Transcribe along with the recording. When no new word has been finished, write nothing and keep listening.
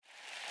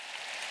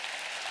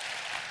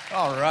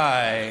All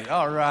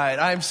right.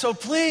 I'm so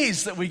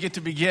pleased that we get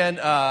to begin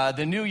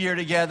the new year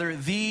together,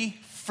 the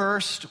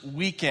first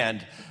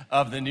weekend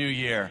of the new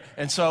year.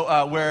 And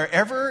so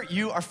wherever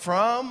you are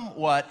from,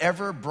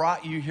 whatever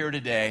brought you here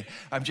today,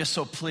 I'm just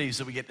so pleased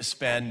that we get to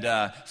spend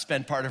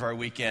part of our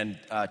weekend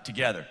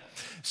together.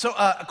 So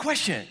a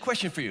question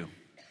for you.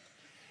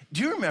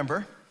 Do you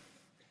remember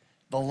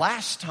the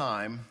last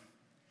time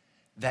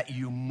that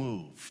you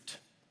moved?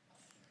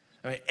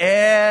 I mean,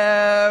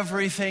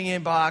 everything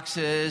in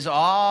boxes,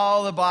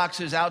 all the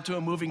boxes out to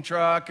a moving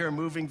truck or a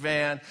moving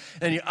van,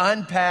 and you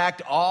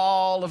unpacked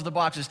all of the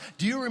boxes.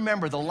 Do you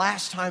remember the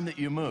last time that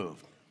you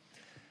moved?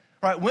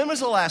 Right, when was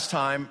the last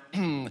time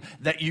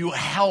that you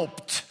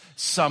helped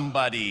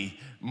somebody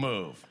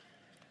move?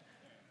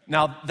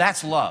 Now,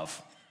 that's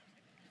love.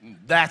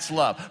 That's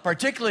love,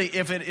 particularly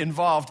if it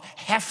involved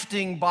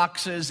hefting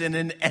boxes in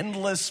an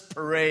endless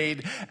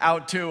parade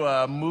out to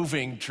a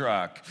moving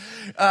truck.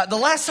 The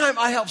last time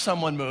I helped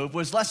someone move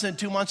was less than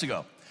 2 months ago.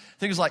 I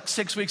think it was like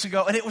 6 weeks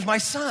ago, and it was my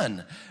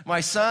son.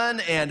 My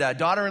son and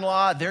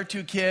daughter-in-law, their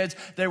 2 kids,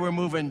 they were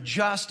moving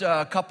just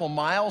a couple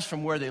miles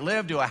from where they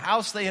lived to a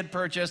house they had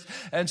purchased,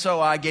 and so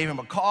I gave him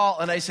a call,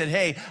 and I said,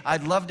 hey,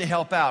 I'd love to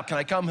help out. Can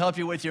I come help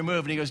you with your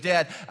move? And he goes,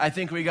 Dad, I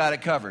think we got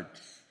it covered.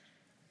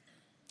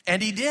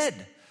 And he did.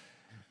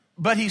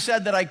 But he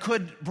said that I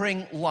could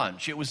bring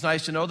lunch. It was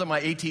nice to know that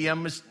my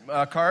ATM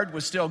card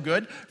was still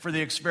good for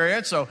the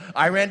experience. So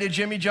I ran to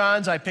Jimmy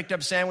John's, I picked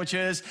up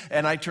sandwiches,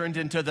 and I turned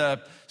into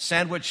the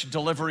sandwich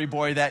delivery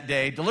boy that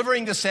day,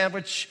 delivering the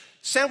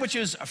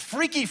sandwiches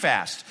freaky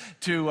fast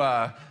to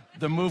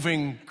the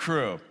moving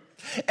crew.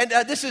 And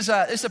this is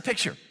a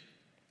picture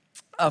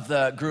of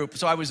the group.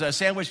 So I was a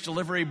sandwich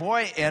delivery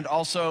boy and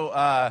also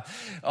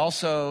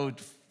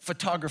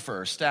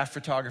staff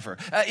photographer.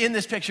 In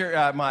this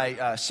picture,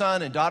 my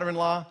son and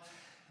daughter-in-law.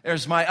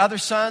 There's my other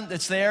son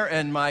that's there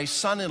and my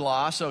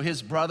son-in-law, so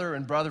his brother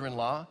and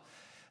brother-in-law.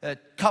 A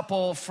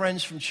couple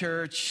friends from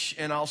church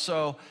and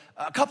also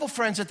a couple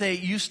friends that they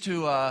used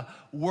to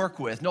work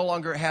with. No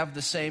longer have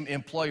the same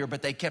employer,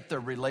 but they kept their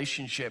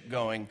relationship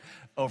going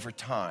over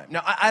time.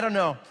 Now, I don't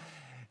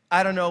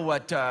know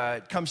what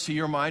comes to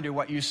your mind or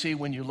what you see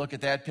when you look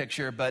at that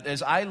picture, but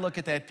as I look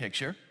at that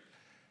picture,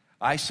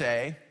 I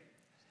say,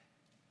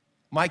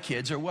 my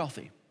kids are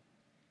wealthy.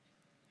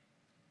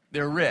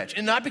 They're rich.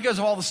 And not because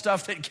of all the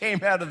stuff that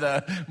came out of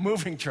the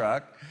moving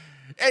truck,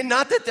 and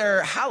not that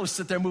their house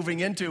that they're moving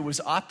into was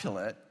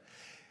opulent,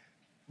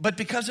 but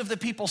because of the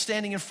people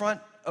standing in front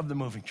of the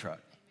moving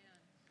truck.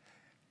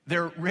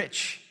 They're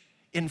rich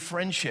in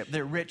friendship.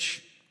 They're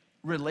rich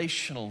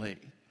relationally.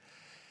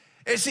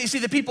 See,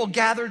 the people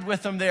gathered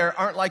with them there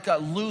aren't like a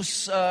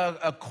loose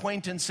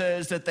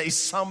acquaintances that they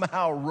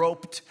somehow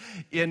roped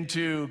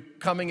into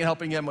coming and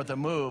helping them with a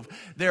move.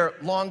 They're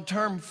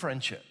long-term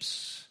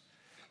friendships.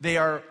 They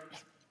are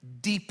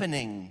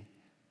deepening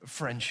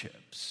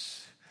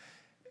friendships.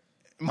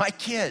 My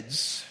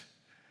kids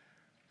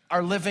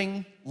are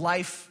living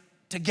life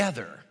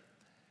together.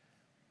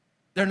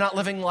 They're not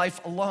living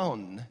life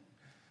alone.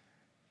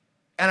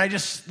 And I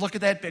just look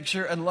at that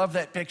picture and love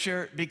that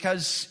picture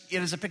because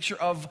it is a picture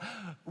of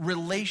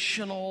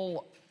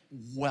relational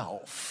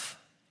wealth.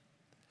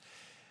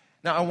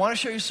 Now, I want to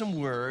show you some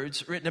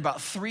words written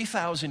about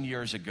 3,000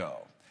 years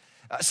ago.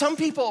 Some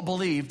people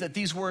believe that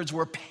these words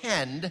were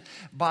penned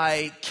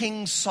by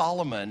King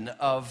Solomon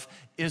of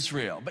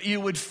Israel. But you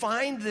would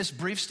find this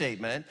brief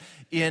statement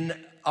in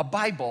a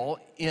Bible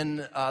in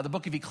the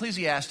book of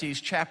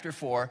Ecclesiastes, chapter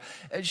 4.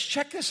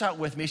 Check this out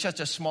with me. It's just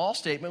a small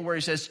statement where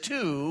he says,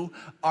 2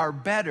 are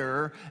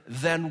better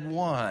than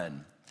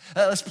 1.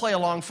 Let's play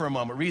along for a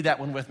moment. Read that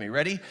one with me.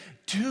 Ready?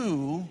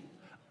 2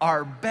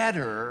 are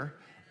better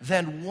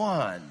than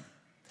 1.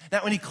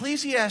 Now, in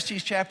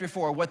Ecclesiastes chapter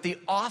 4, what the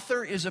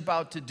author is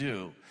about to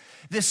do,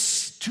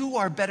 this 2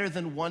 are better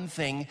than 1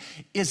 thing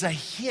is a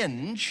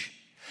hinge.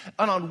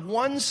 And on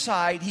one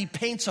side, he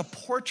paints a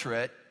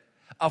portrait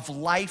of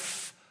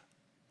life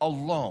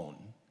alone,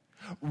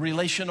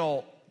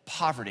 relational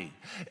poverty.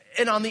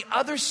 And on the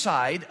other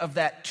side of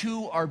that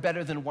 2 are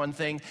better than 1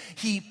 thing,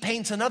 he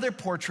paints another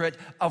portrait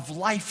of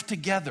life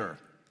together,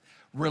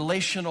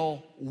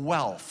 relational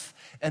wealth.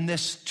 And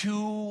this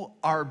 2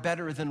 are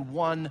better than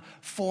 1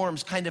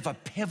 forms kind of a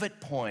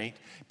pivot point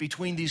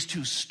between these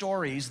 2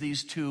 stories,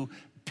 these 2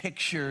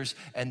 pictures,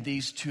 and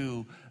these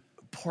 2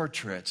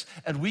 portraits.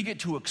 And we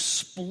get to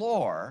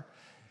explore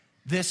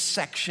this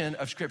section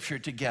of Scripture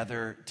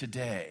together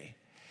today.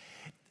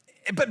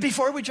 But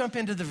before we jump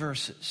into the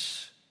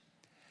verses,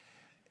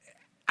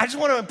 I just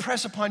want to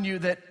impress upon you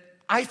that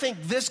I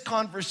think this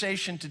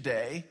conversation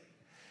today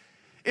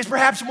is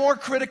perhaps more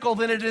critical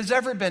than it has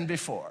ever been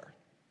before.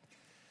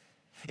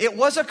 It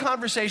was a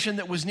conversation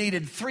that was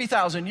needed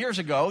 3,000 years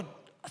ago,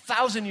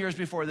 1,000 years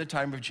before the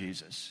time of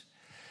Jesus.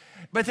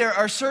 But there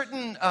are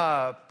certain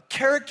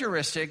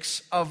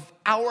characteristics of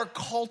our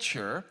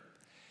culture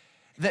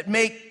that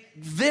make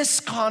this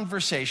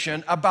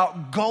conversation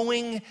about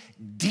going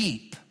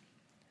deep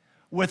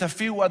with a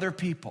few other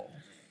people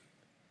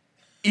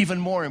even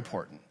more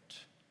important.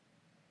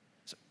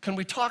 So can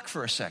we talk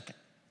for a second?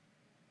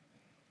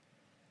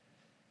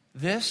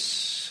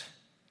 This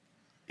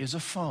is a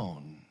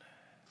phone.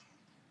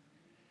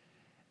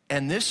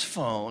 And this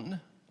phone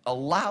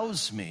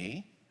allows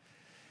me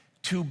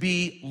to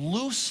be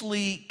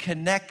loosely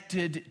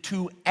connected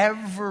to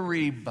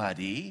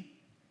everybody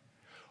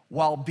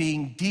while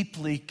being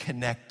deeply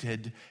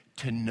connected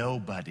to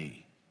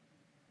nobody.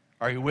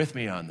 Are you with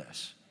me on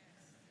this?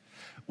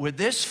 With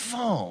this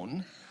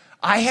phone,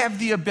 I have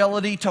the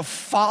ability to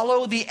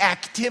follow the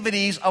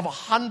activities of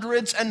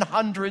hundreds and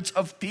hundreds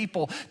of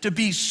people, to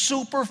be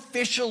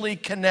superficially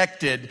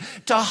connected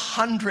to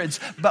hundreds,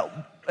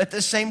 but at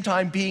the same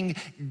time being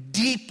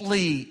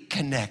deeply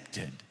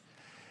connected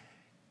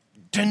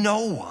to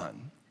no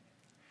one.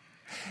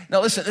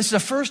 Now listen, this is the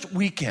first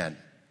weekend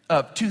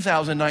of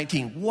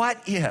 2019.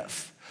 What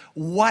if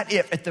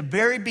at the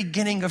very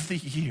beginning of the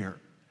year,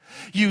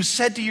 you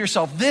said to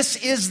yourself, this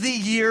is the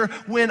year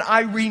when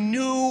I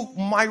renew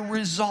my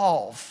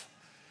resolve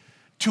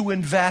to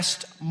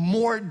invest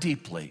more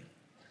deeply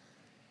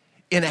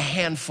in a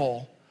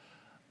handful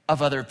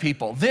of other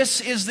people.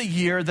 This is the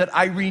year that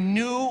I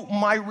renew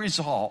my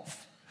resolve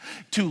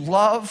to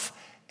love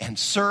and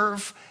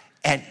serve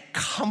and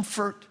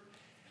comfort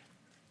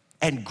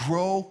and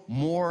grow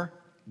more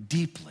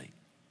deeply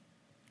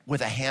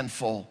with a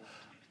handful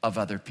of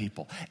other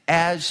people.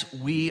 As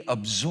we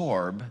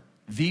absorb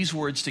these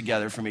words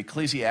together from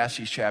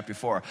Ecclesiastes chapter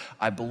 4,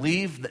 I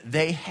believe that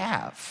they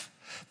have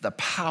the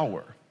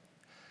power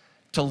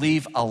to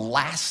leave a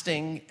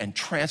lasting and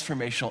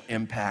transformational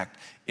impact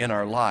in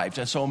our lives.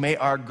 And so may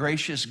our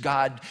gracious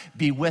God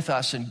be with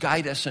us and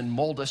guide us and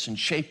mold us and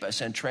shape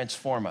us and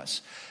transform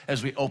us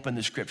as we open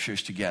the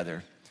scriptures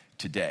together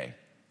today.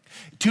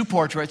 Two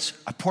portraits,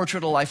 a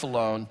portrait of life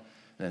alone,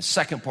 and a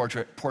second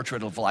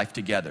portrait of life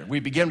together.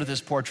 We begin with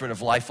this portrait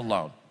of life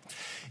alone.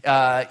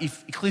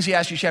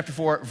 Ecclesiastes chapter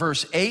 4,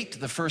 verse 8,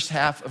 the first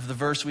half of the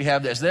verse we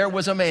have this. There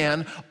was a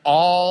man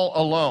all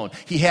alone.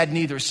 He had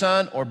neither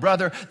son or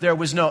brother. There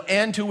was no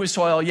end to his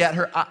toil, yet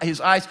his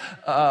eyes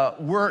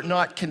were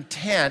not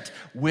content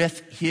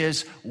with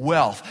his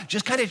wealth.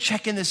 Just kind of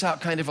checking this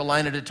out kind of a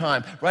line at a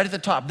time. Right at the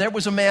top, there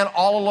was a man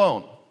all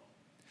alone.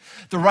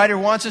 The writer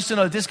wants us to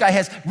know that this guy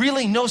has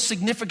really no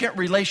significant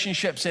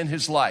relationships in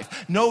his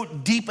life, no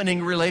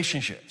deepening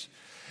relationships.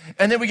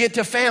 And then we get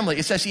to family.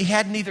 It says he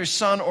had neither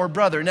son or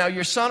brother. Now,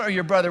 your son or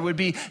your brother would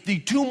be the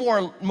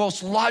two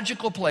most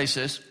logical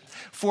places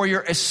for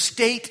your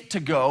estate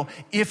to go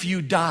if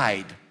you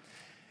died.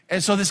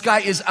 And so this guy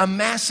is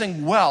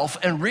amassing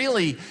wealth, and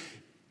really,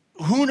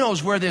 who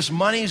knows where this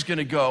money is going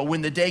to go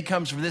when the day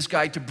comes for this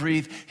guy to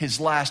breathe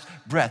his last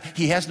breath.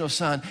 He has no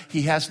son,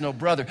 he has no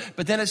brother.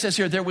 But then it says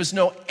here, there was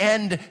no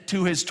end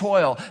to his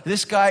toil.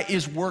 This guy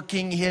is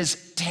working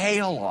his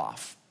tail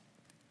off.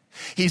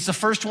 He's the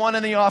first one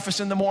in the office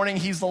in the morning.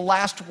 He's the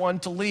last one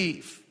to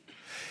leave.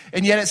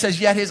 And yet it says,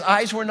 yet his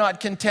eyes were not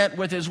content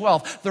with his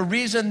wealth. The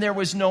reason there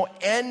was no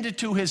end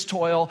to his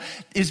toil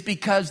is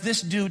because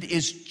this dude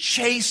is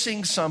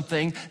chasing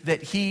something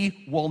that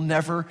he will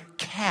never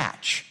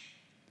catch.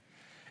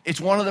 It's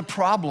one of the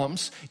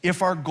problems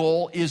if our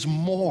goal is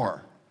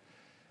more.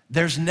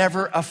 There's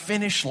never a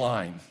finish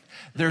line.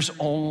 There's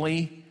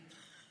only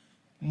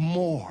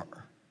more.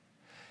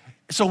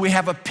 So we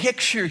have a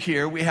picture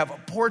here, we have a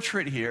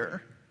portrait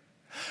here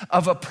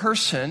of a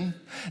person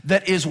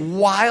that is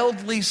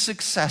wildly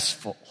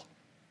successful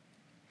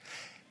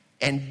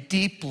and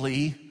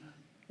deeply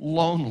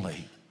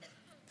lonely,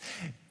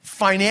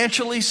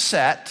 financially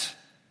set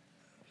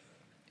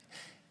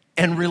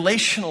and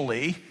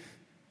relationally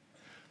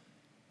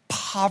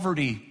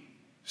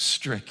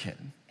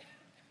poverty-stricken.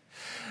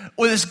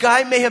 Well, this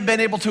guy may have been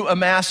able to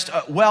amass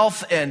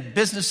wealth and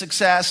business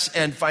success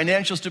and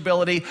financial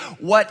stability.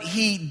 What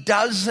he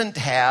doesn't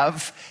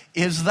have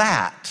is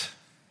that.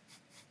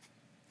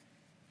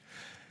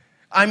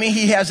 I mean,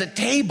 he has a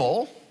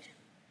table,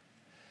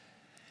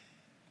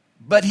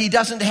 but he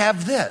doesn't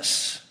have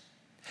this.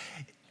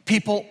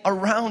 People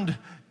around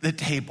the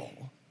table.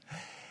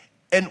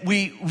 And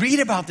we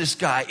read about this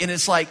guy, and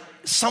it's like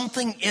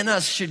something in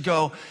us should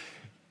go,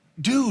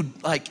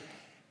 dude, like,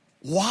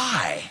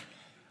 why?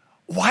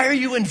 Why are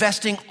you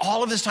investing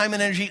all of this time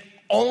and energy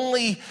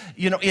only,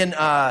 in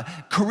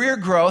career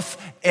growth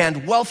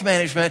and wealth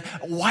management?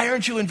 Why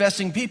aren't you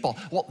investing in people?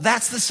 Well,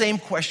 that's the same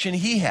question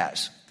he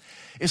has.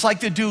 It's like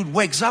the dude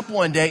wakes up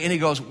one day and he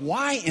goes,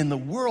 why in the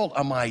world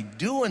am I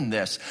doing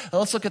this? Now,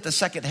 let's look at the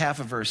second half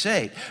of verse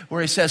 8,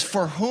 where he says,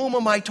 for whom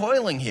am I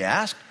toiling, he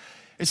asked.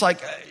 It's like,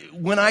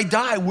 when I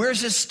die,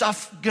 where's this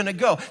stuff gonna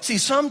go? See,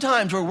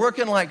 sometimes we're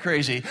working like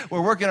crazy,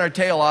 we're working our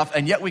tail off,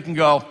 and yet we can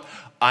go,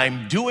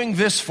 I'm doing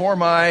this for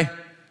my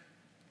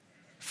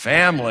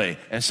family.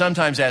 And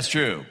sometimes that's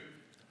true.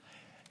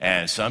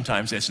 And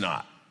sometimes it's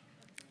not.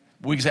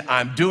 We can say,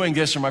 I'm doing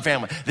this for my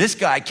family. This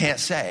guy can't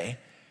say,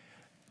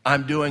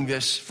 I'm doing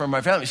this for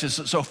my family. He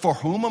says, so for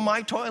whom am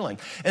I toiling?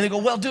 And they go,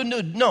 well,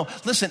 dude, no,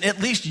 listen, at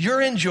least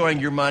you're enjoying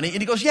your money.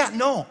 And he goes, yeah,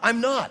 no,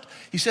 I'm not.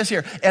 He says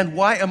here, and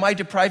why am I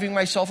depriving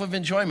myself of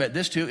enjoyment?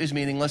 This too is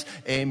meaningless,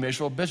 a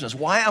miserable business.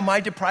 Why am I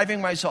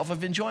depriving myself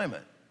of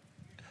enjoyment?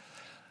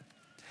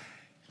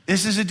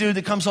 This is a dude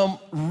that comes home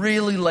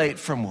really late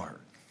from work.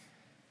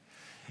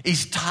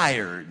 He's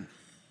tired.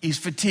 He's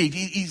fatigued.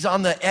 He's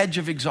on the edge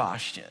of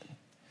exhaustion.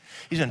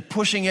 He's been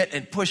pushing it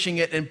and pushing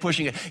it and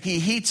pushing it. He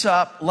heats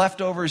up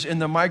leftovers in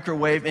the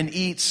microwave and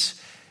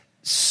eats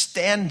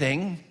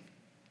standing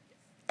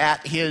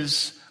at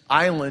his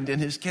island in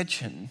his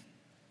kitchen.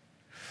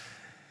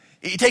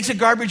 He takes a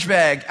garbage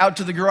bag out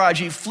to the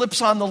garage. He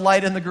flips on the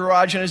light in the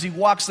garage, and as he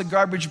walks the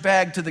garbage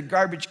bag to the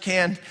garbage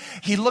can,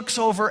 he looks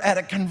over at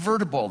a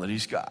convertible that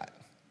he's got.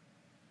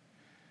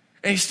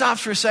 And he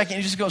stops for a second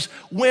and he just goes,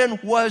 when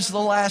was the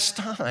last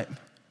time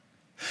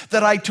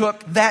that I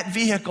took that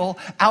vehicle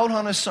out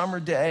on a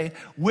summer day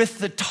with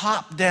the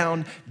top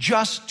down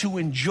just to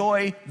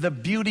enjoy the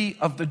beauty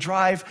of the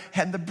drive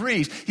and the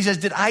breeze? He says,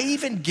 did I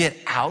even get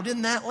out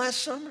in that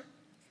last summer?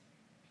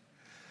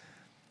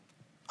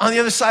 On the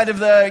other side of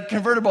the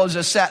convertible is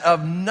a set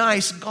of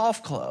nice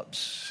golf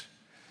clubs.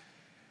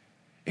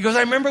 He goes, I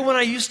remember when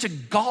I used to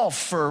golf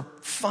for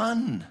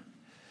fun.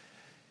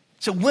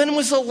 So when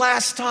was the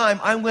last time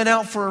I went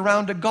out for a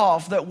round of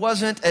golf that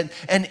wasn't an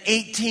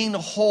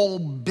 18-hole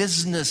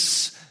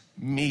business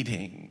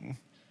meeting?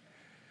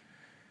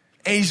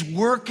 And he's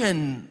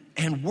working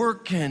and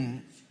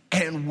working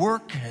and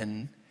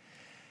working.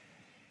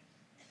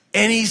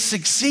 And he's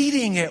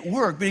succeeding at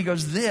work. But he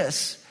goes,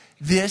 this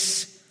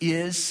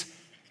is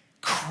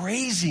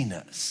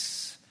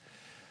craziness.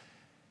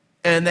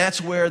 And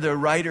that's where the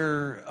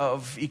writer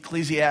of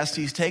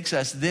Ecclesiastes takes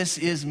us. This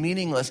is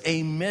meaningless,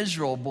 a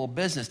miserable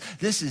business.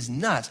 This is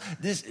nuts.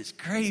 This is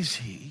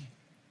crazy.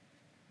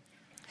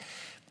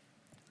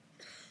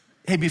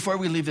 Hey, before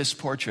we leave this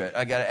portrait,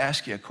 I got to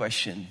ask you a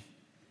question.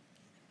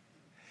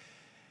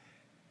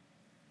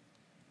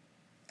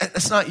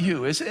 That's not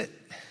you, is it?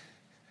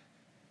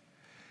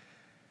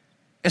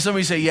 And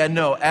somebody say, yeah,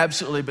 no,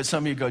 absolutely. But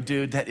some of you go,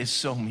 dude, that is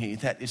so me.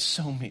 That is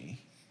so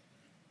me.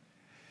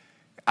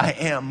 I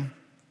am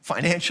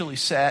financially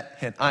set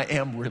and I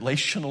am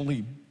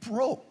relationally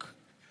broke.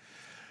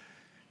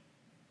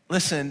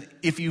 Listen,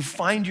 if you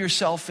find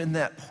yourself in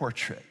that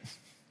portrait,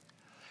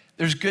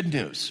 there's good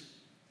news.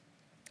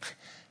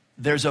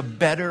 There's a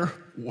better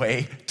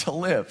way to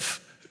live.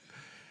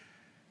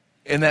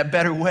 And that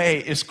better way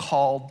is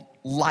called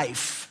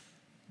life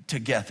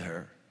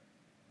together.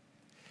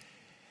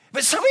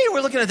 But some of you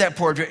were looking at that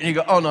portrait and you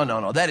go, oh,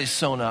 no, that is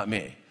so not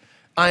me.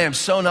 I am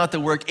so not to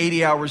work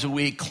 80 hours a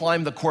week,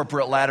 climb the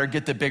corporate ladder,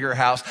 get the bigger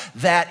house.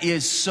 That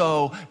is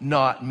so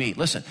not me.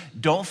 Listen,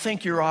 don't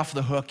think you're off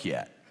the hook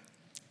yet.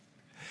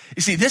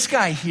 You see, this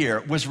guy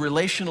here was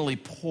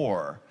relationally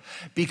poor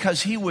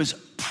because he was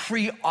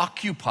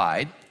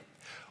preoccupied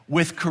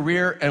with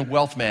career and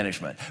wealth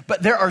management.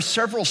 But there are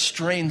several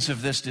strains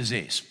of this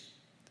disease.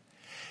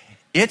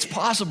 It's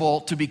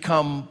possible to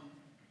become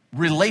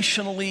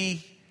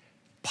relationally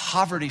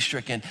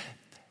poverty-stricken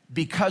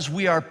because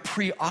we are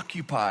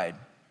preoccupied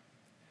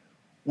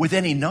with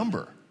any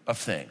number of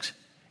things.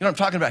 You know what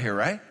I'm talking about here,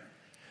 right?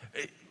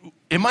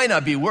 It might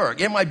not be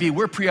work. It might be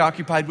we're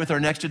preoccupied with our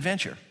next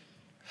adventure,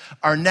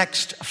 our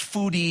next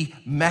foodie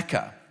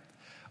mecca,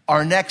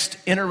 our next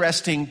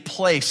interesting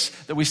place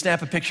that we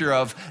snap a picture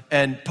of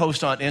and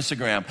post on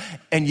Instagram,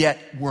 and yet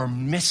we're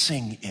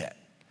missing it.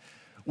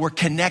 We're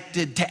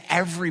connected to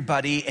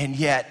everybody and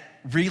yet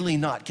really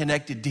not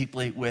connected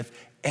deeply with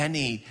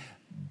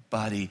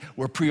anybody.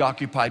 We're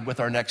preoccupied with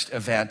our next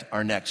event,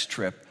 our next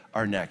trip,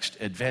 our next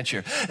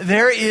adventure.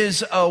 There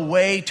is a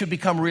way to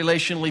become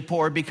relationally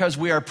poor because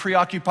we are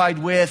preoccupied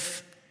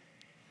with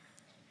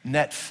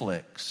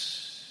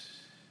Netflix.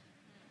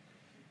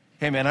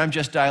 Hey man, I'm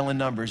just dialing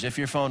numbers. If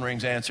your phone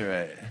rings,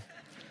 answer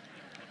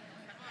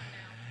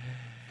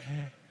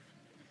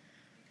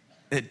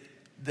it.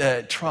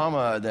 The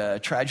trauma, the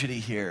tragedy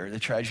here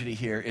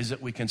is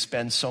that we can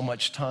spend so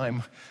much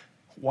time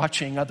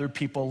watching other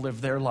people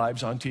live their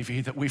lives on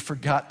TV that we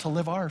forgot to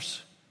live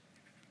ours.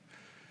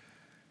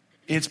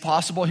 It's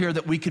possible here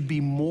that we could be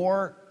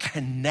more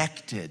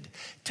connected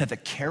to the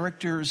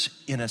characters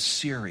in a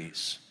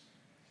series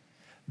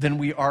than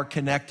we are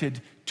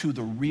connected to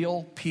the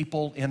real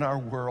people in our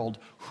world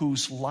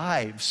whose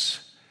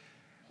lives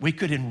we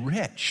could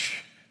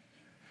enrich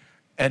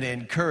and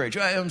encourage.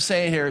 What I'm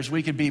saying here is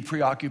we could be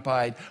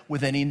preoccupied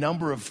with any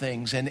number of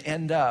things and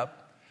end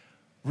up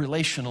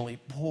relationally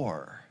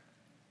poor.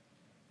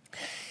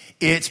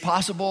 It's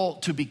possible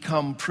to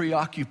become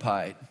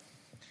preoccupied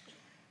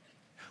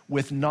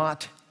with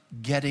not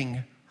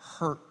getting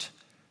hurt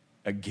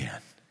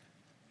again.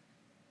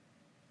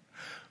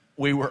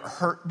 We were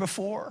hurt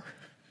before.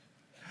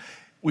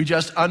 We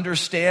just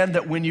understand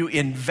that when you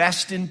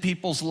invest in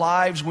people's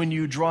lives, when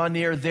you draw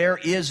near, there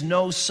is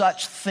no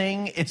such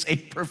thing. It's a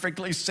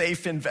perfectly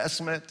safe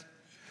investment.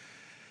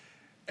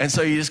 And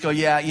so you just go,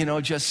 yeah,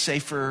 just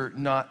safer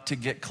not to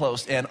get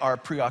close. And our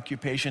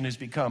preoccupation has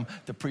become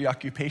the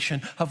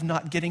preoccupation of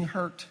not getting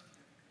hurt.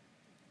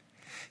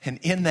 And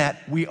in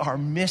that, we are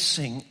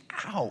missing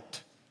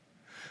out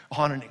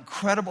on an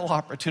incredible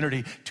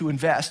opportunity to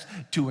invest,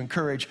 to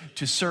encourage,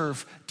 to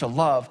serve, to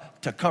love,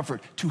 to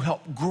comfort, to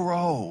help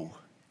grow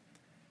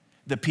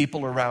the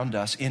people around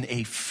us in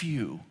a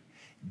few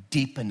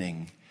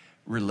deepening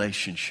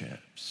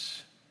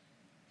relationships.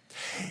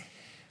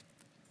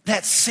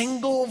 That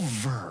single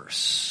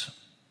verse,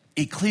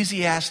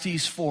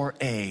 Ecclesiastes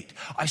 4:8,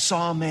 I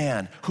saw a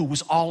man who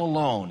was all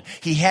alone.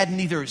 He had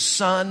neither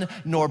son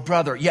nor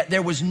brother, yet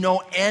there was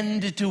no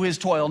end to his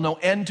toil, no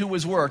end to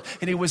his work,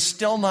 and he was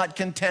still not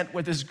content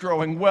with his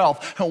growing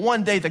wealth. And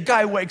one day the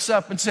guy wakes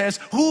up and says,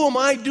 who am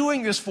I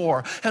doing this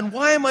for? And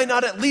why am I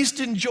not at least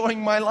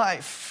enjoying my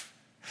life?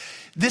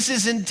 This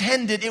is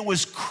intended, it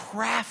was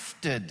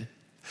crafted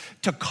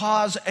to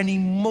cause an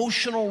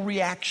emotional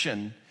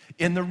reaction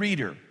in the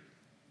reader.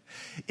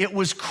 It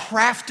was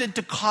crafted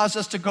to cause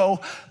us to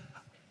go,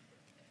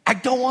 I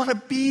don't want to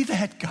be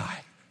that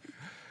guy.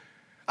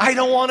 I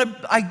don't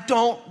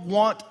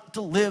want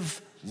to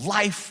live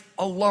life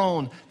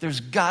alone. There's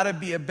got to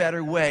be a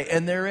better way,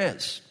 and there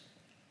is.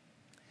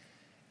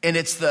 And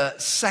it's the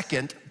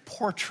second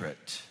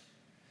portrait.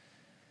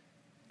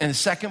 And the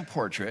second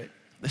portrait,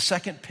 the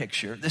second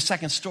picture, the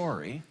second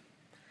story,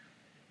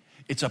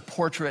 it's a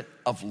portrait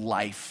of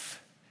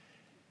life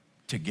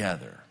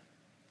together.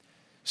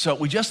 So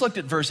we just looked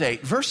at verse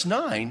 8. Verse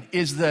 9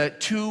 is the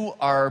two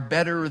are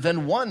better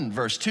than one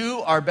verse.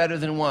 Two are better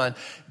than one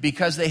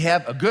because they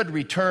have a good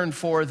return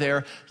for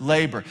their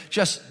labor.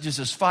 Just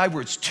as 5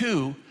 words.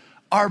 Two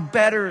are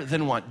better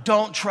than one.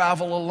 Don't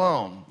travel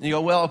alone. And you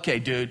go, well, okay,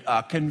 dude,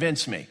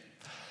 convince me.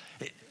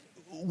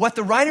 What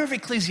the writer of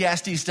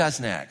Ecclesiastes does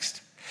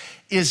next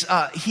is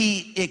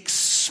he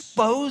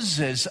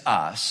exposes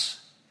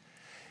us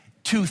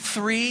to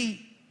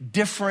 3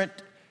 different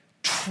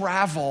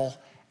travel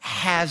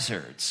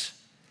hazards.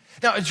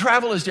 Now,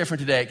 travel is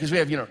different today because we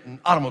have,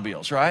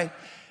 automobiles, right?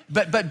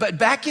 But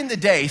back in the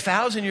day,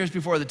 1,000 years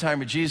before the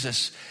time of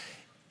Jesus,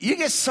 you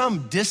get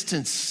some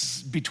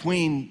distance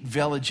between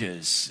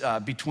villages,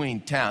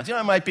 between towns.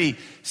 It might be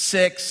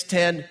 6,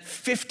 10,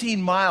 15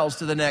 miles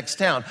to the next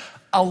town.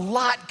 A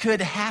lot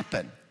could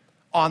happen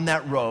on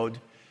that road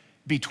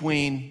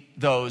between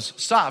those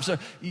stops. So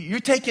you're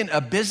taking a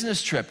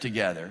business trip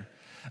together.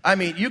 I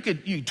mean, you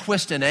could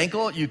twist an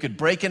ankle, you could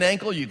break an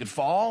ankle, you could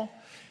fall.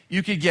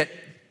 You could get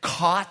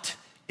caught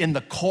in the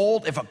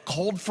cold. If a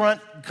cold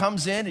front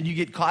comes in and you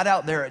get caught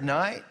out there at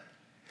night,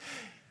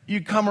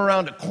 you come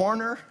around a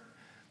corner,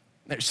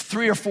 there's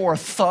 3 or 4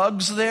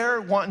 thugs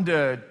there wanting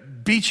to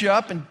beat you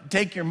up and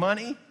take your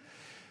money.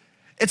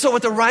 And so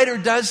what the writer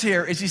does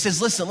here is he says,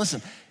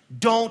 listen,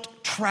 don't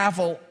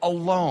travel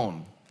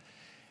alone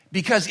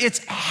because it's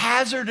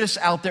hazardous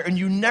out there and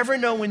you never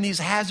know when these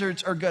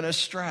hazards are going to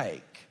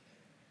strike.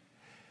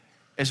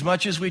 As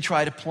much as we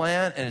try to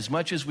plan and as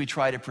much as we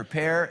try to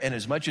prepare and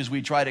as much as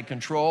we try to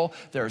control,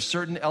 there are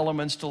certain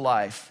elements to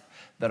life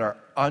that are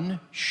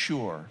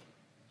unsure,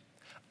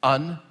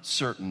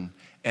 uncertain,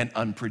 and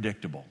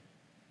unpredictable.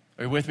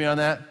 Are you with me on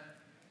that?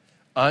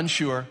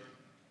 Unsure,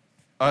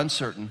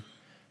 uncertain,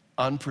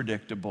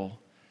 unpredictable.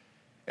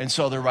 And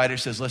so the writer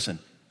says, listen,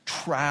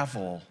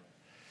 travel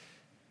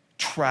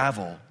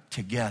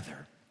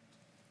together.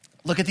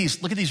 Look at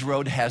these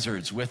road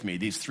hazards with me,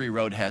 these 3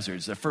 road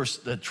hazards.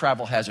 The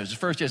travel hazards. The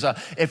first is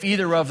if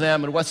either of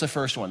them, and what's the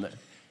first one?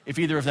 If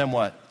either of them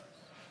what?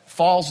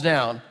 Falls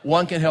down,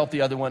 one can help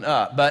the other one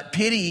up. But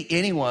pity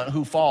anyone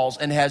who falls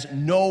and has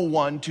no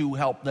one to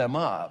help them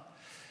up.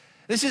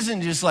 This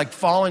isn't just like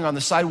falling on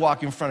the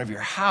sidewalk in front of your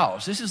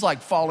house. This is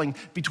like falling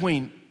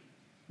between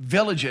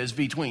villages,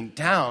 between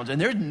towns, and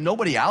there's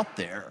nobody out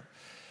there.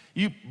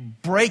 You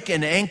break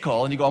an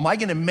ankle and you go, am I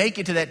going to make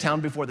it to that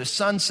town before the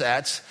sun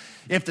sets?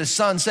 If the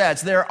sun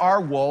sets, there are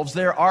wolves,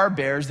 there are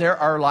bears, there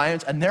are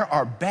lions, and there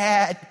are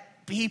bad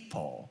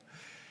people.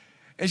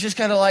 It's just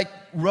kind of like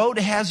road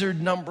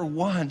hazard number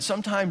 1.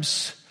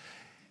 Sometimes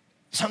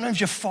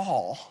you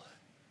fall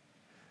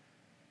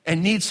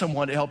and need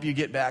someone to help you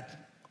get back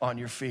on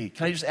your feet.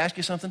 Can I just ask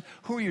you something?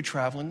 Who are you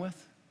traveling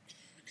with?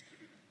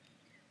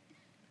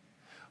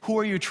 Who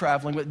are you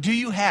traveling with? Do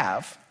you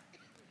have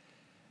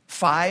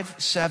 5,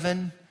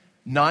 7,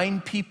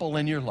 9 people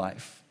in your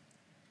life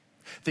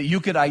that you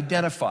could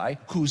identify,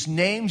 whose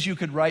names you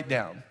could write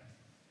down?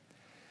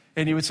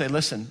 And you would say,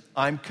 listen,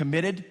 I'm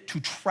committed to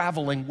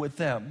traveling with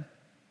them.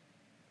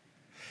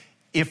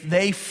 If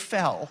they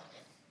fell,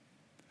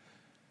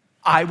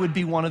 I would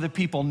be one of the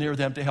people near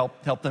them to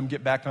help them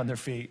get back on their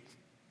feet.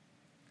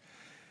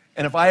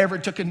 And if I ever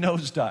took a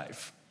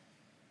nosedive,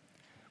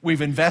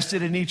 we've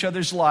invested in each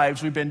other's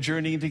lives, we've been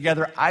journeying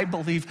together, I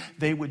believe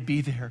they would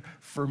be there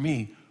for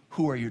me.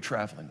 Who are you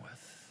traveling with?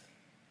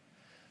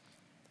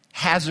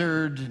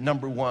 Hazard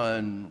number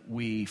 1,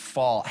 we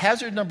fall.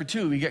 Hazard number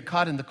 2, we get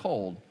caught in the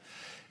cold.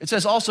 It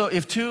says also,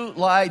 if 2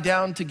 lie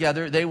down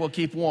together, they will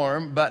keep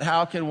warm, but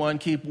how can one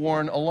keep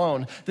warm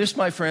alone? This,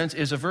 my friends,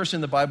 is a verse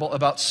in the Bible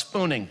about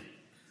spooning.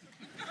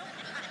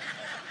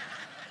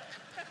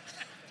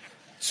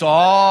 That's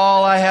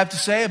all I have to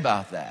say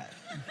about that.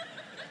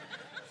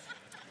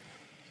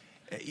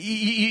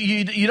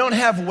 You don't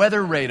have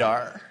weather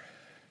radar.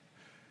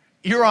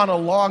 You're on a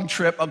long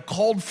trip, a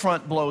cold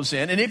front blows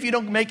in, and if you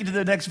don't make it to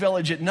the next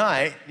village at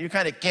night, you're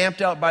kind of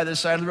camped out by the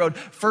side of the road.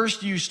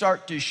 First, you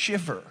start to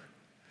shiver.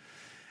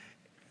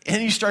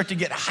 and you start to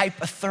get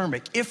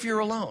hypothermic if you're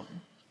alone.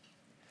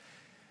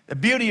 The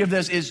beauty of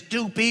this is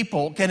two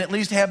people can at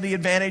least have the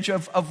advantage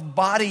of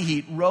body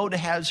heat, road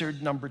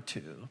hazard number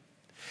 2.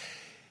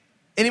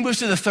 And he moves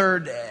to the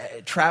third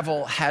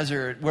travel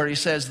hazard where he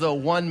says, though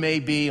one may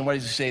be, and what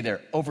does he say there?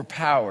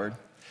 Overpowered.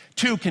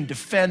 2 can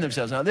defend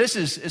themselves. Now, this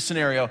is a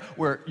scenario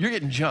where you're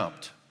getting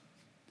jumped.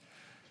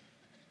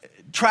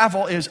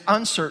 Travel is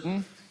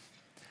uncertain,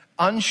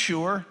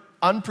 unsure,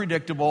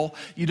 unpredictable.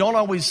 You don't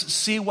always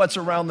see what's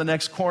around the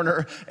next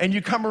corner, and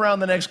you come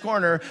around the next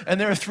corner, and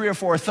there are 3 or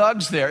 4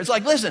 thugs there. It's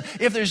like, listen,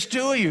 if there's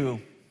 2 of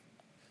you,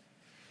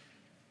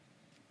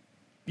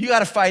 you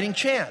got a fighting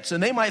chance,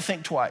 and they might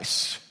think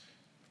twice.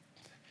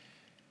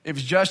 If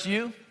it's just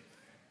you,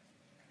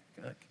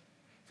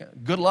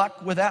 good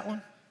luck with that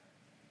one.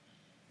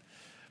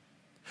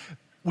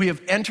 We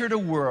have entered a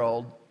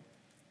world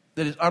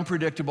that is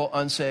unpredictable,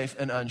 unsafe,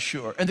 and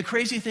unsure. And the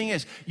crazy thing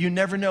is, you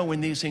never know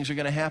when these things are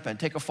going to happen.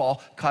 Take a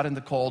fall, caught in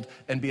the cold,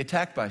 and be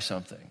attacked by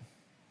something.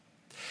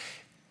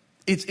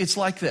 It's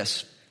like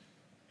this.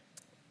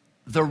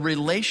 The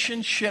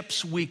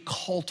relationships we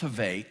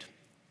cultivate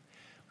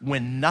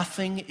when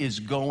nothing is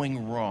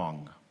going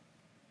wrong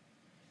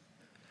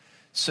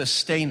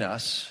sustain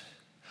us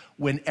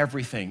when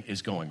everything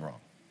is going wrong.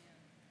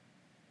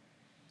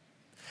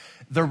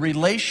 The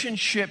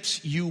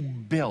relationships you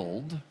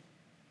build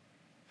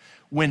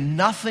when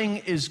nothing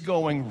is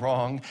going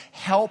wrong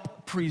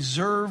help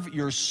preserve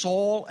your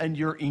soul and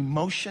your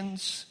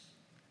emotions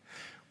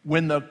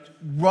when the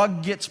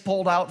rug gets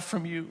pulled out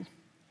from you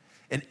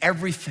and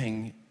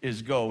everything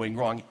is going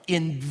wrong.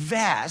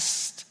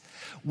 Invest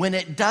when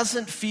it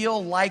doesn't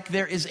feel like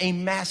there is a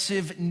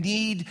massive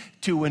need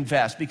to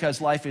invest,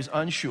 because life is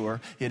unsure,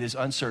 it is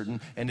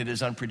uncertain, and it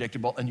is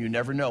unpredictable, and you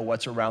never know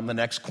what's around the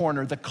next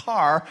corner. The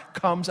car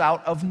comes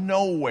out of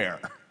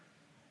nowhere,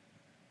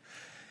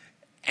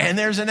 and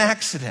there's an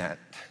accident.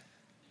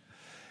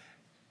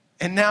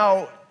 And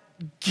now,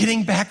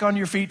 getting back on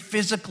your feet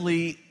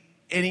physically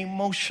and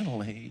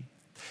emotionally,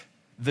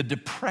 the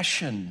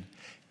depression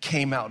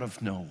came out of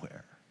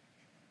nowhere.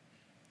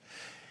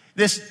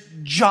 This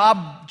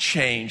job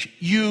change,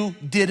 you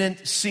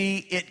didn't see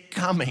it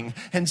coming.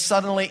 And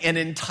suddenly an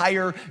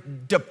entire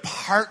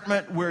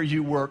department where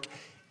you work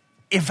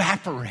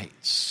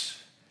evaporates.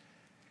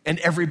 And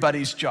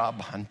everybody's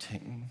job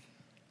hunting.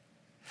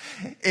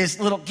 This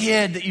little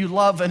kid that you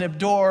love and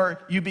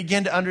adore, you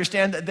begin to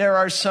understand that there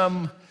are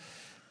some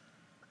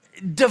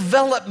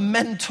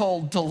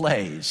developmental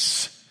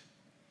delays.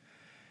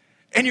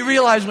 And you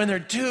realize when there are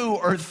 2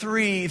 or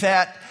 3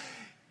 that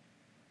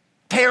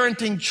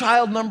parenting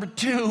child number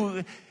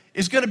 2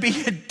 is going to be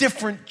a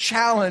different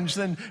challenge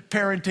than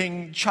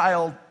parenting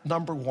child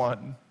number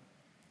 1.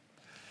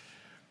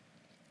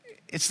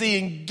 It's the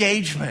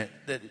engagement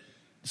that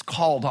is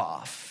called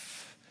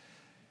off.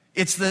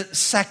 It's the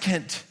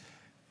second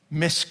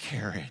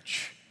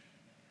miscarriage.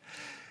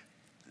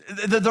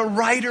 The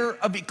writer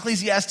of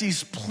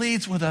Ecclesiastes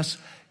pleads with us,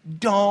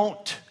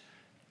 don't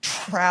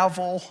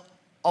travel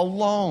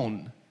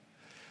alone.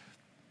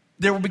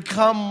 There will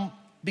become,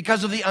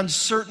 because of the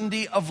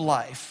uncertainty of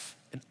life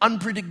and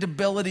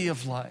unpredictability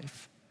of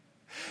life,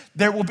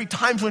 there will be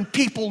times when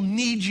people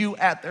need you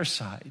at their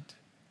side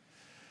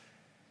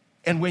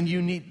and when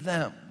you need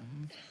them.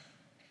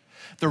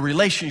 The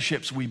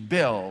relationships we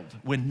build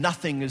when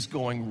nothing is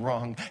going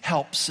wrong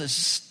help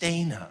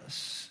sustain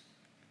us.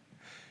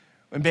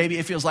 When, baby,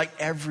 it feels like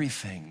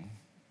everything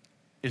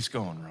is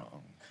going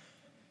wrong.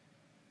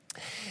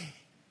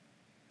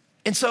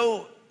 And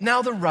so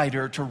now the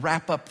writer, to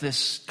wrap up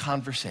this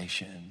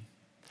conversation,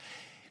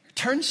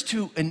 turns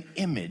to an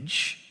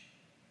image,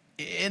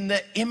 and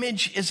the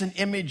image is an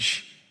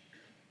image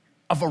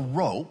of a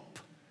rope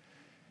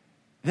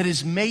that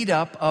is made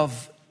up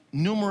of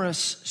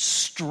numerous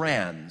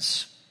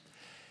strands.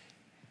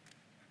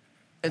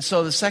 And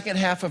so the second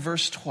half of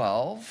verse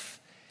 12,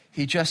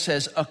 he just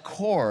says, a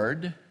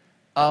cord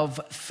of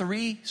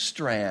 3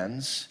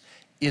 strands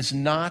is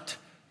not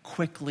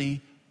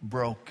quickly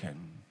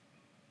broken.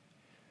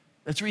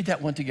 Let's read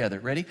that one together.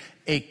 Ready?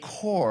 A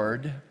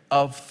cord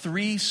of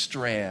 3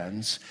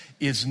 strands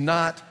is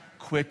not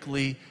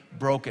quickly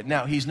broken.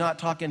 Now, he's not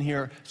talking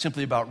here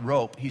simply about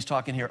rope. He's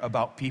talking here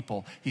about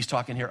people. He's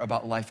talking here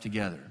about life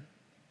together.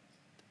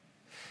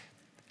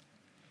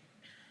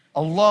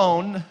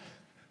 Alone,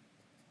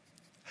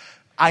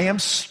 I am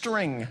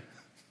string.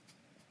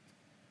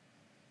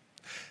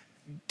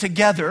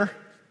 Together,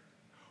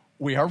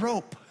 we are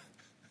rope.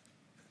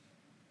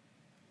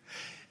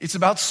 It's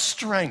about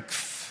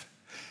strength.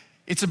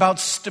 It's about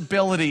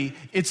stability.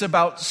 It's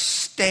about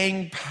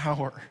staying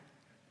power.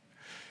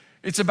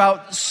 It's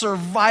about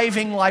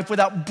surviving life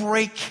without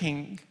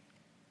breaking.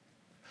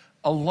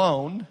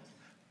 Alone,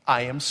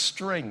 I am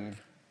string.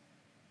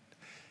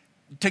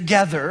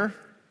 Together,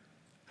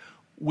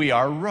 we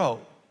are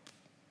rope.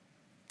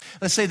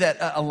 Let's say that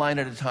a line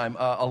at a time.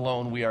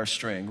 Alone, we are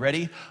string.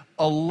 Ready?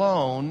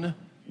 Alone,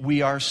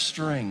 we are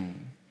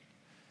string.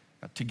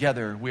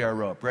 Together, we are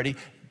rope. Ready?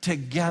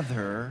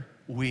 Together,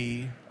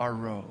 we are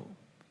rope.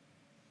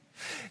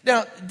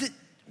 Now,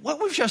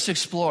 what we've just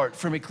explored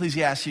from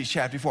Ecclesiastes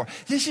chapter 4,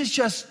 this is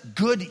just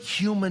good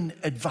human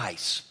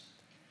advice.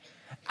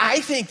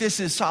 I think this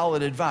is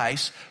solid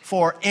advice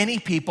for any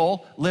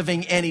people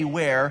living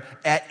anywhere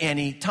at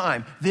any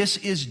time. This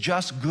is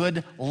just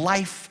good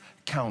life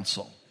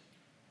counsel.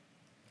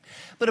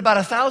 But about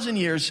 1,000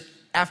 years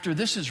after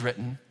this is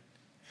written,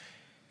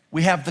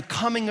 we have the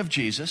coming of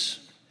Jesus,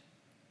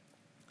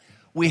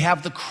 we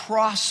have the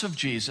cross of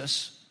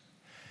Jesus,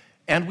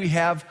 and we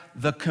have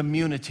the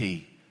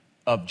community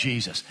of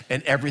Jesus,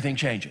 and everything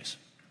changes.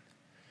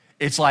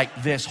 It's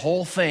like this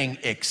whole thing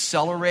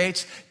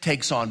accelerates,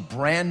 takes on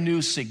brand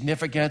new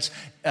significance.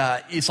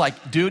 It's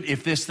like, dude,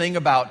 if this thing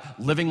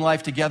about living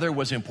life together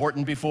was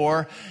important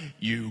before,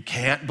 you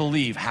can't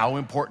believe how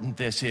important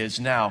this is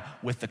now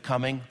with the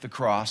coming, the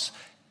cross,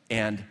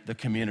 and the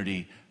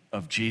community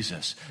of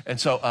Jesus. And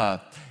so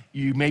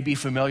you may be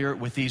familiar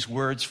with these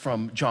words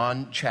from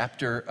John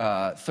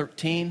chapter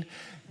 13.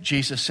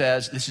 Jesus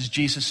says, this is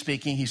Jesus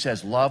speaking, he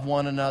says, love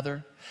one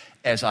another.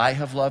 As I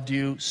have loved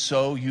you,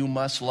 so you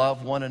must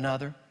love one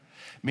another.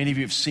 Many of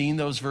you have seen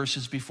those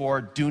verses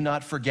before. Do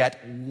not forget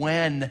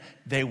when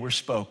they were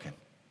spoken.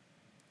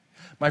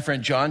 My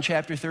friend, John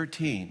chapter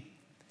 13,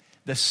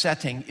 the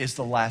setting is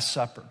the Last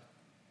Supper.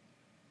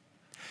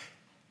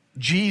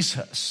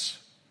 Jesus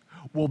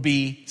will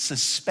be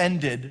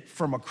suspended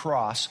from a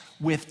cross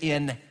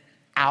within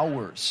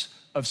hours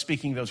of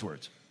speaking those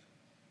words.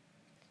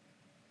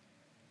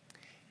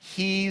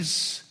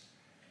 He's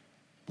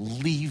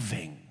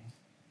leaving.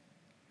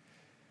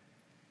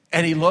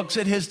 And he looks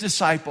at his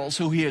disciples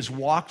who he has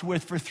walked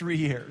with for 3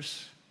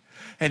 years.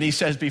 And he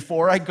says,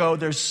 before I go,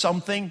 there's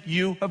something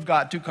you have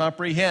got to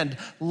comprehend.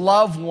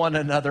 Love one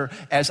another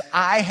as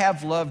I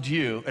have loved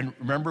you. And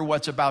remember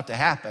what's about to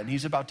happen.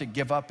 He's about to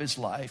give up his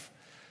life.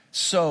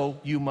 So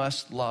you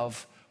must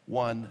love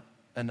one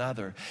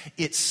another.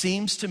 It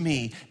seems to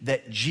me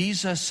that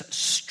Jesus'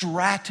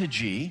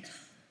 strategy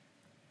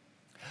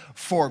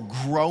for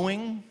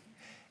growing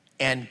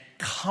and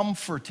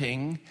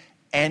comforting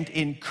and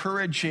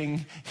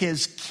encouraging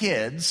his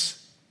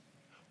kids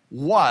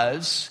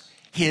was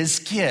his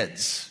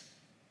kids.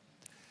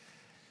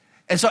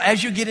 And so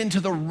as you get into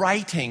the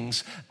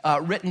writings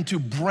written to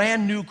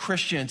brand new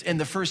Christians in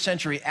the first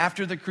century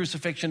after the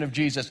crucifixion of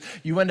Jesus,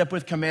 you end up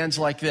with commands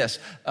like this.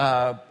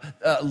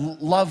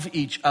 Love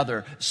each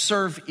other,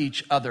 serve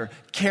each other,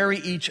 carry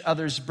each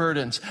other's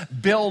burdens,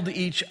 build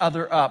each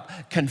other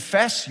up,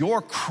 confess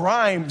your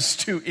crimes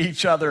to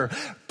each other,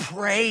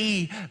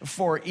 pray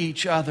for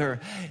each other.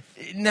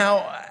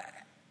 Now,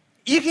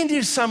 you can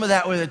do some of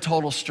that with a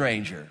total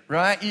stranger,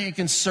 right? You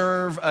can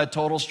serve a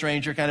total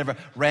stranger, kind of a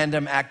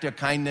random act of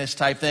kindness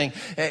type thing.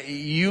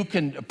 You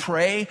can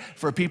pray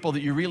for people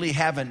that you really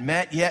haven't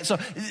met yet. So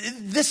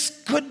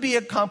this could be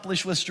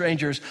accomplished with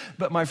strangers.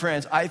 But my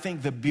friends, I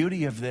think the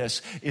beauty of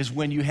this is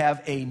when you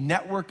have a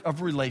network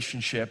of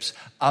relationships,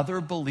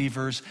 other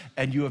believers,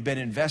 and you have been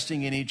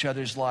investing in each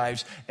other's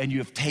lives, and you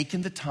have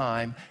taken the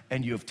time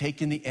and you have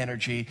taken the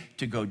energy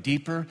to go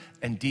deeper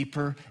and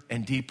deeper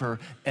and deeper.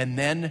 And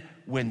then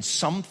when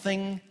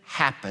something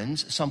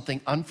happens,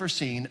 something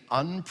unforeseen,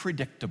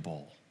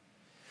 unpredictable,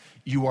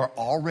 you are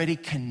already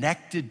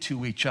connected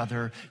to each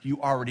other.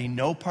 You already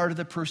know part of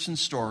the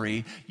person's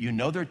story. You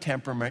know their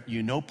temperament.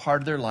 You know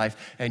part of their life.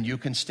 And you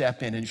can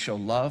step in and show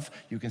love.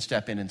 You can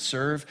step in and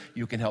serve.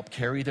 You can help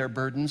carry their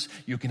burdens.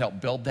 You can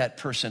help build that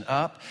person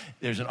up.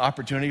 There's an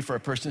opportunity for a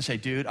person to say,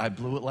 dude, I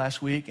blew it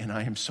last week and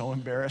I am so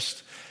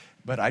embarrassed.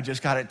 But I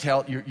just got to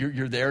tell,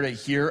 you're there to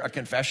hear a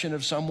confession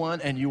of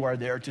someone, and you are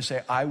there to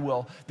say,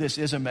 this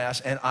is a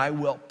mess, and I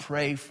will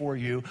pray for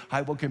you.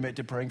 I will commit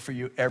to praying for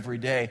you every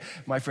day.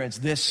 My friends,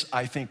 this,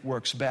 I think,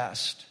 works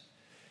best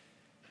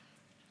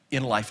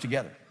in life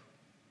together.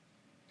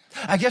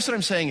 I guess what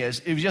I'm saying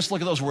is, if you just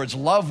look at those words,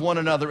 love one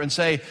another, and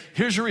say,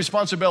 here's your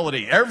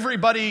responsibility.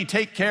 Everybody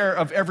take care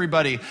of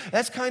everybody.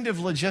 That's kind of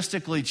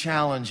logistically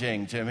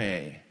challenging to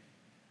me.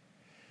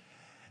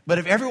 But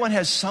if everyone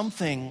has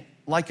something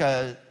like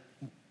a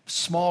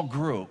small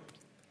group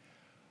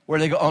where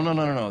they go, oh,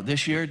 no.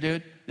 This year,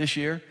 dude,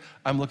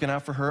 I'm looking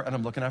out for her and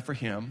I'm looking out for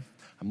him.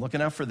 I'm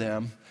looking out for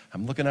them.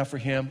 I'm looking out for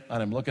him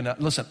and I'm looking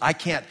out. Listen, I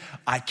can't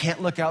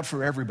look out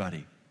for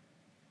everybody,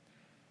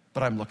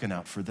 but I'm looking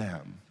out for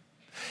them.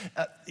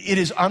 It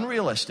is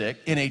unrealistic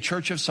in a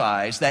church of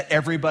size that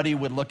everybody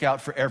would look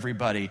out for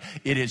everybody.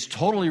 It is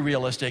totally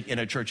realistic in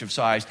a church of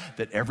size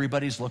that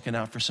everybody's looking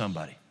out for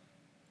somebody.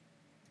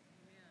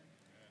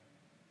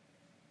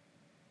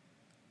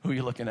 Who are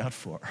you looking out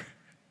for?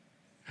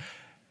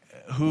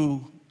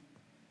 Who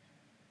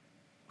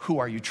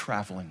are you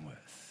traveling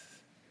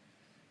with?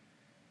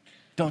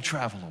 Don't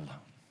travel alone.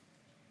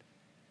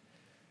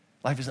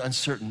 Life is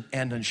uncertain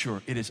and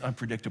unsure. It is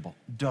unpredictable.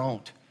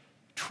 Don't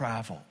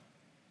travel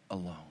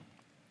alone.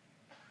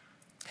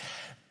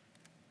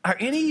 Are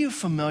any of you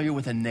familiar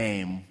with a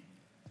name?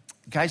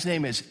 The guy's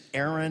name is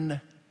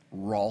Aron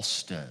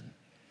Ralston.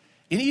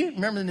 Any of you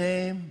remember the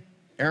name?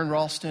 Aron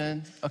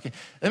Ralston? Okay,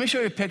 let me show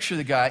you a picture of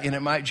the guy, and it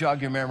might jog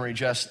your memory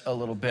just a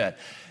little bit.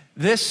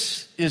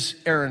 This is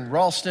Aaron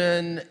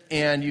Ralston,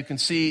 and you can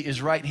see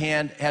his right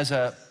hand has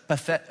a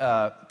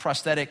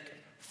prosthetic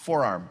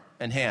forearm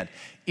and hand.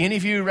 Any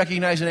of you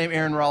recognize the name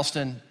Aaron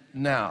Ralston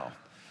now?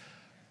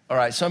 All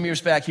right, some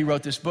years back he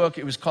wrote this book.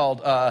 It was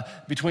called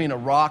Between a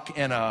Rock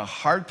and a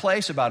Hard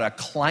Place, about a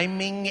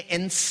climbing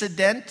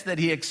incident that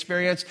he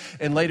experienced,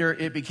 and later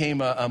it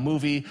became a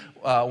movie,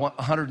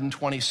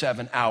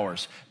 127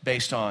 Hours,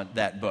 based on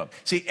that book.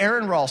 See,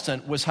 Aaron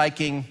Ralston was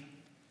hiking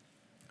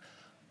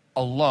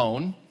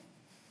alone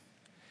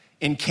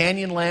in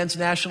Canyonlands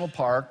National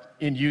Park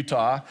in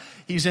Utah.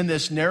 He's in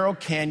this narrow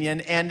canyon,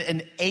 and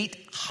an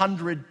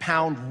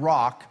 800-pound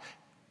rock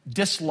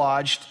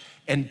dislodged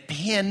and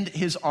pinned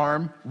his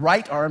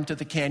right arm to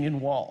the canyon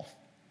wall.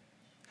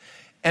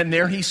 And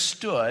there he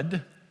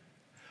stood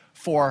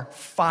for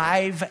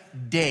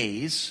 5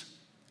 days,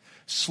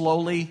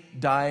 slowly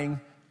dying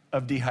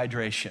of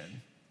dehydration.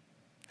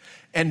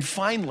 And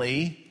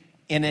finally,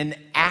 in an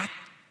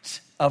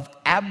act of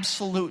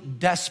absolute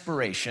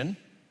desperation,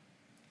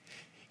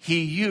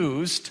 he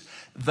used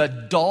the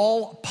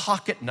dull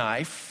pocket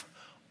knife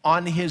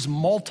on his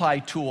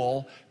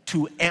multi-tool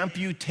to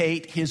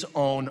amputate his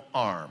own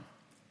arm.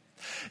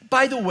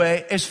 By the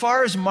way, as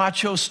far as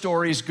macho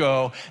stories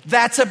go,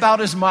 that's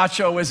about as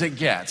macho as it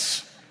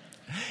gets.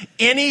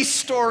 Any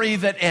story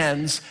that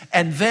ends,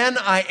 and then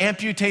I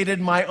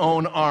amputated my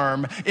own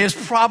arm, is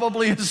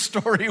probably a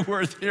story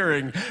worth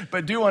hearing.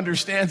 But do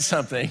understand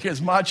something,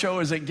 as macho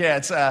as it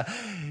gets,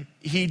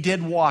 he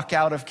did walk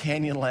out of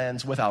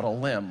Canyonlands without a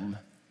limb.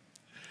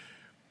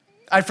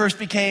 I first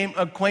became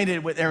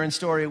acquainted with Aaron's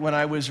story when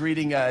I was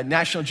reading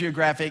National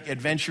Geographic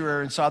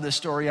Adventurer and saw this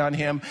story on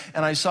him,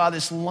 and I saw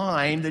this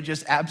line that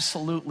just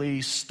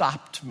absolutely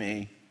stopped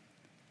me.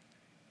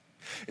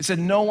 It said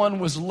no one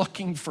was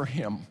looking for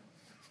him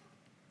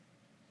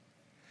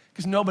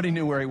because nobody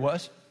knew where he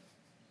was.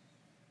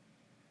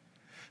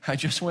 I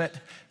just went,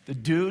 the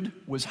dude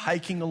was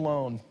hiking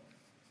alone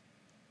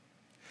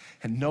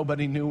and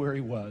nobody knew where he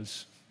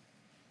was.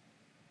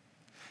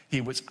 He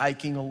was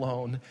hiking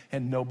alone,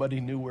 and nobody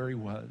knew where he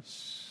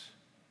was.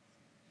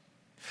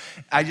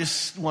 I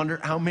just wonder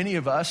how many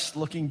of us,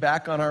 looking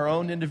back on our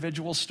own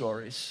individual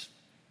stories,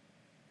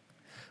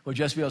 will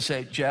just be able to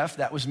say, Jeff,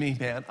 that was me,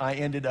 man. I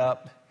ended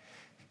up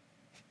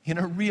in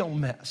a real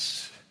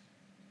mess.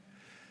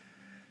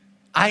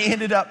 I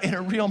ended up in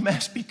a real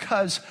mess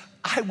because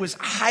I was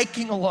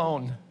hiking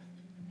alone.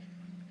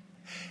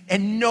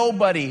 And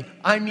nobody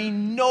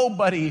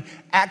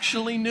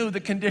actually knew the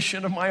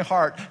condition of my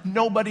heart.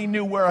 Nobody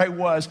knew where I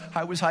was.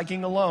 I was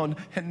hiking alone,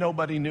 and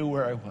nobody knew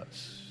where I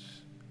was.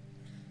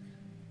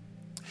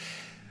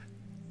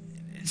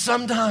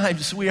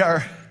 Sometimes we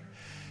are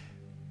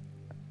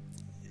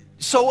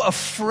so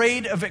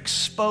afraid of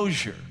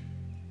exposure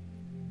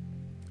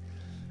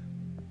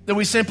that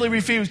we simply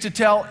refuse to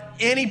tell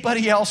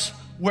anybody else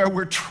where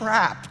we're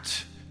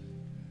trapped,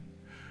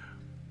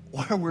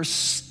 where we're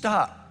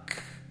stuck.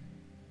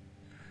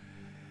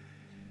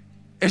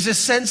 There's a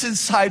sense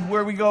inside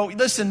where we go,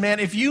 listen,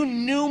 man, if you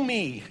knew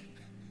me,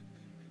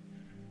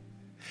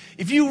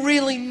 if you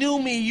really knew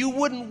me, you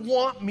wouldn't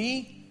want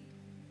me.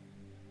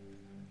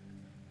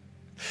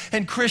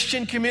 And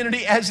Christian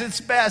community, as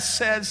its best,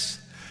 says,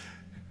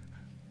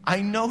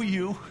 I know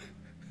you,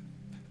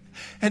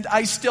 and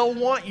I still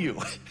want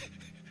you.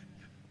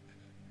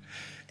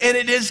 And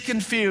it is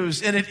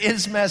confused, and it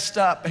is messed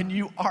up, and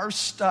you are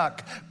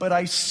stuck, but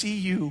I see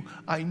you,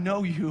 I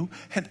know you,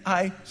 and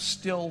I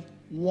still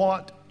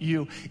want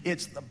you.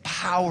 It's the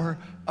power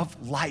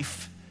of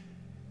life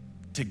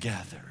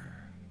together.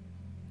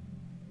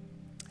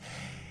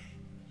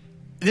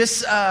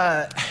 This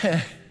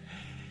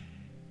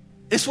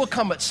will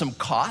come at some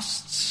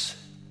costs.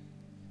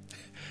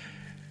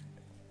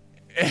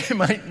 It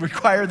might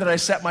require that I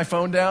set my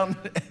phone down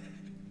a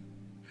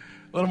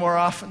little more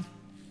often.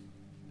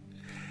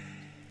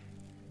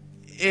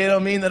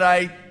 It'll mean that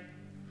I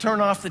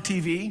turn off the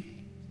TV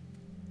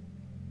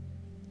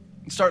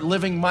and start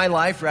living my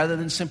life rather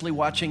than simply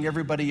watching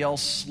everybody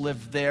else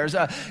live theirs.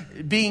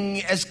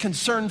 Being as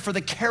concerned for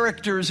the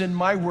characters in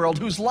my world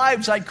whose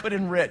lives I could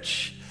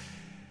enrich,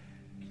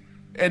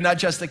 and not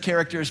just the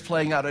characters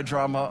playing out a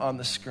drama on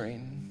the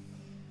screen.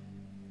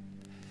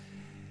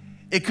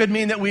 It could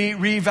mean that we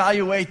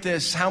reevaluate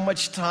this, how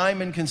much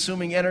time and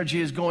consuming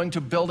energy is going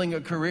to building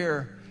a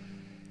career.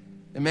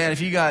 And man,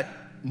 if you got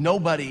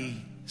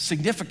nobody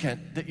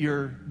significant that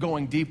you're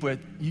going deep with,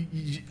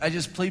 I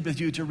just plead with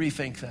you to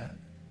rethink that.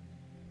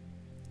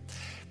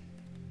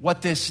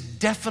 What this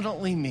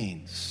definitely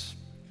means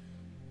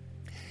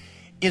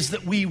is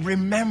that we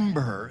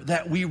remember,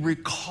 that we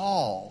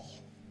recall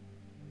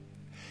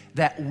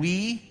that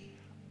we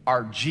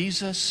are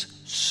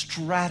Jesus'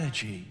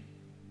 strategy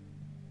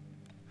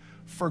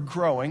for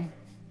growing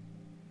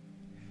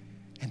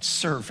and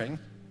serving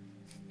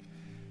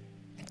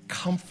and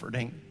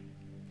comforting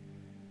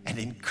and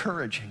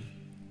encouraging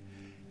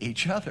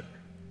each other.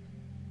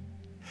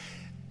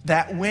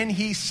 That when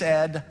he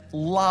said,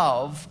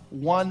 love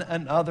one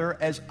another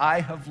as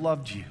I have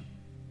loved you,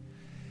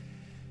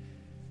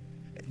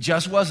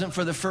 just wasn't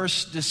for the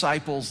first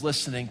disciples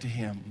listening to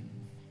him.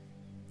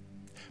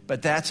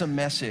 But that's a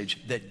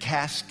message that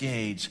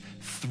cascades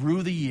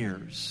through the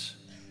years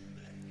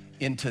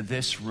into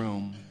this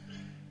room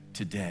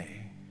today.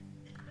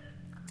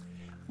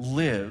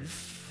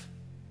 Live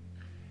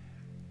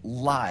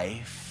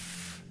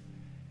life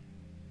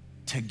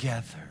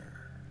together.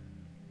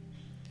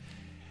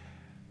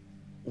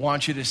 I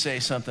want you to say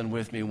something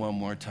with me one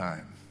more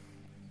time.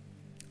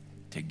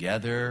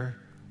 Together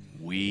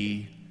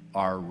we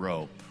are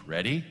rope.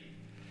 Ready?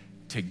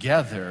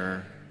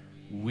 Together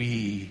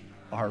we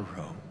are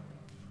rope.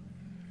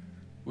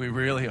 We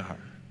really are.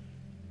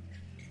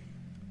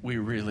 We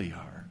really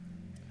are.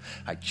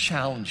 I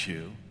challenge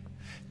you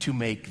to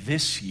make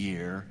this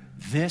year,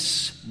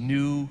 this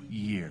new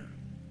year,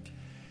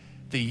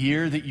 the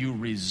year that you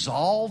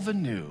resolve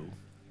anew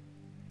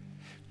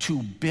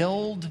to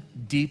build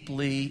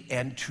deeply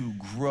and to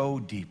grow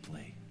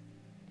deeply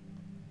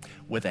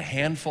with a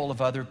handful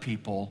of other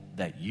people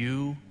that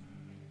you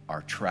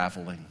are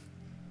traveling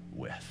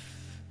with.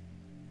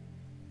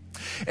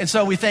 And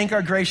so we thank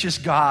our gracious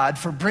God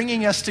for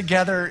bringing us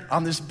together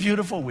on this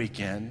beautiful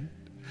weekend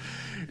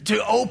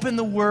to open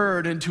the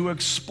Word and to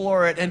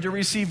explore it and to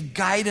receive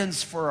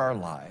guidance for our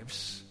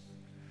lives.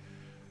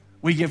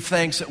 We give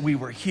thanks that we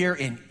were here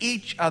in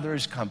each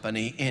other's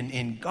company,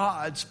 in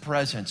God's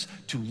presence,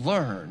 to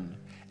learn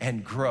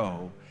and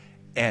grow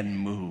and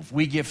move.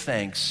 We give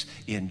thanks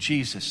in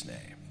Jesus' name.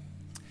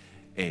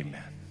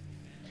 Amen.